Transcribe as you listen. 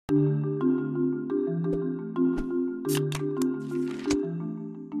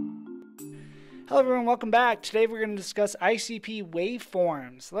Hello everyone, welcome back. Today we're going to discuss ICP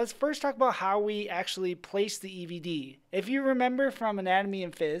waveforms. Let's first talk about how we actually place the EVD. If you remember from anatomy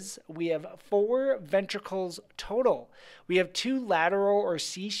and phys, we have 4 ventricles total. We have 2 lateral or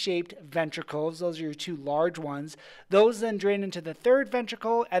C-shaped ventricles. Those are your 2 large ones. Those then drain into the 3rd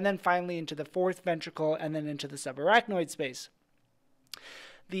ventricle and then finally into the 4th ventricle and then into the subarachnoid space.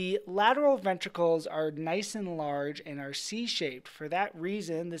 The lateral ventricles are nice and large and are C-shaped. For that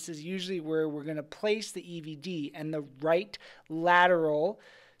reason, this is usually where we're going to place the EVD, and the right lateral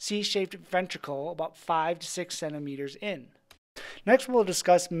C-shaped ventricle about 5 to 6 centimeters in. Next, we'll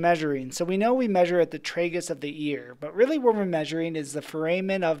discuss measuring. So we know we measure at the tragus of the ear, but really what we're measuring is the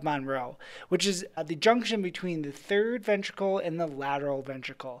foramen of Monro, which is at the junction between the 3rd ventricle and the lateral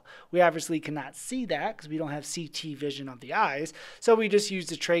ventricle. We obviously cannot see that because we don't have CT vision of the eyes, so we just use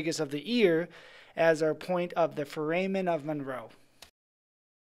the tragus of the ear as our point of the foramen of Monro.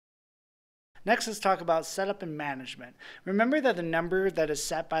 Next, let's talk about setup and management. Remember that the number that is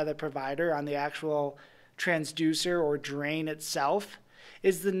set by the provider on the actual transducer or drain itself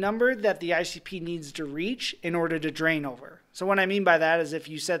is the number that the ICP needs to reach in order to drain over. So what I mean by that is if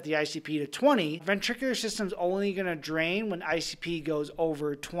you set the ICP to 20, ventricular system's only going to drain when ICP goes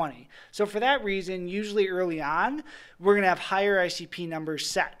over 20. So for that reason, usually early on, we're going to have higher ICP numbers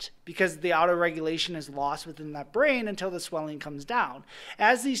set because the autoregulation is lost within that brain until the swelling comes down.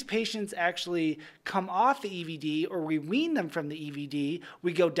 As these patients actually come off the EVD or we wean them from the EVD,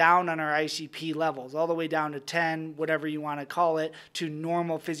 we go down on our ICP levels, all the way down to 10, whatever you want to call it, to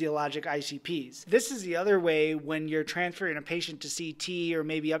normal physiologic ICPs. This is the other way when you're transferring a patient to CT or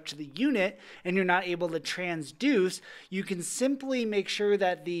maybe up to the unit and you're not able to transduce, you can simply make sure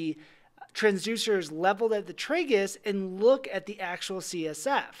that the transducer is leveled at the tragus and look at the actual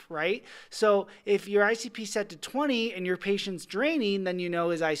CSF, right? So if your ICP set to 20 and your patient's draining, then you know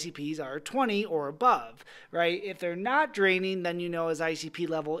his ICPs are 20 or above, right? If they're not draining, then you know his ICP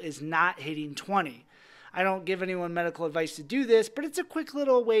level is not hitting 20. I don't give anyone medical advice to do this, but it's a quick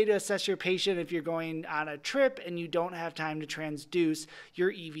little way to assess your patient if you're going on a trip and you don't have time to transduce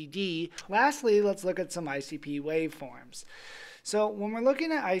your EVD. Lastly, let's look at some ICP waveforms. So when we're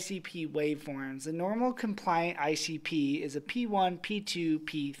looking at ICP waveforms, the normal compliant ICP is a P1, P2,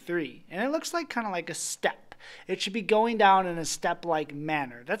 P3, and it looks like kind of like a step. It should be going down in a step-like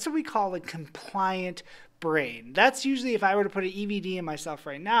manner. That's what we call a compliant brain. That's usually if I were to put an EVD in myself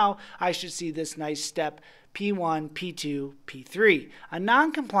right now, I should see this nice step P1, P2, P3. A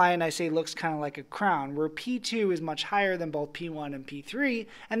non-compliant, I say, looks kind of like a crown, where P2 is much higher than both P1 and P3,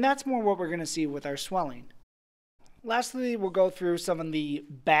 and that's more what we're going to see with our swelling. Lastly, we'll go through some of the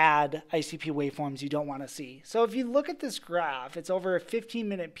bad ICP waveforms you don't want to see. So if you look at this graph, it's over a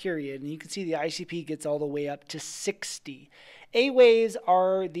 15-minute period, and you can see the ICP gets all the way up to 60. A waves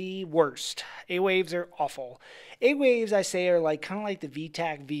are the worst. A waves are awful. A waves, I say, are like kind of like the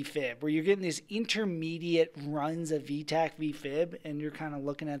VTAC VFib, where you're getting these intermediate runs of VTAC VFib, and you're kind of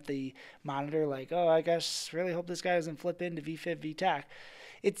looking at the monitor like, oh, I guess really hope this guy doesn't flip into VFib VTAC.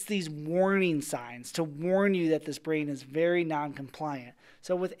 It's these warning signs to warn you that this brain is very non-compliant.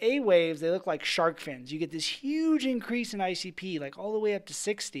 So with A waves, they look like shark fins. You get this huge increase in ICP, like all the way up to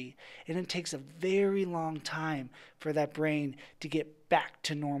 60, and it takes a very long time for that brain to get back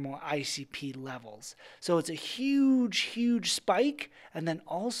to normal ICP levels. So it's a huge, huge spike, and then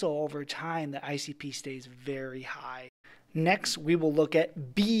also over time, the ICP stays very high. Next, we will look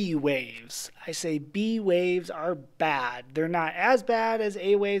at B waves. I say B waves are bad. They're not as bad as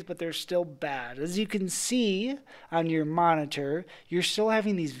A waves, but they're still bad. As you can see on your monitor, you're still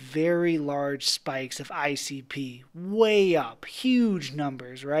having these very large spikes of ICP, way up, huge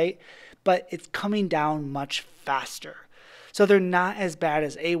numbers, right? But it's coming down much faster. So they're not as bad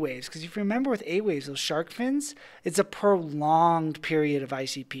as A waves, because if you remember with A waves, those shark fins, it's a prolonged period of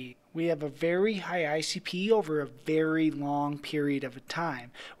ICP. We have a very high ICP over a very long period of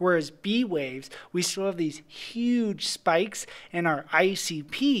time. Whereas B waves, we still have these huge spikes in our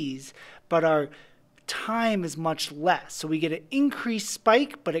ICPs, but our time is much less. So we get an increased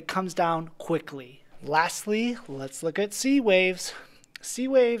spike, but it comes down quickly. Lastly, let's look at C waves. C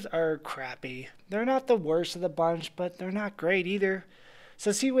waves are crappy. They're not the worst of the bunch, but they're not great either.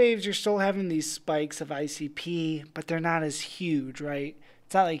 So C waves, you're still having these spikes of ICP, but they're not as huge, right?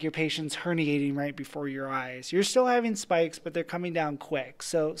 It's not like your patient's herniating right before your eyes. You're still having spikes, but they're coming down quick.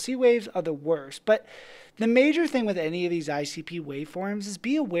 So C waves are the worst. But the major thing with any of these ICP waveforms is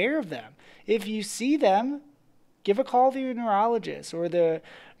be aware of them. If you see them, give a call to your neurologist or the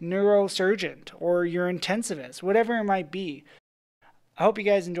neurosurgeon or your intensivist, whatever it might be. I hope you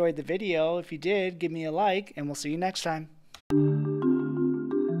guys enjoyed the video. If you did, give me a like, and we'll see you next time.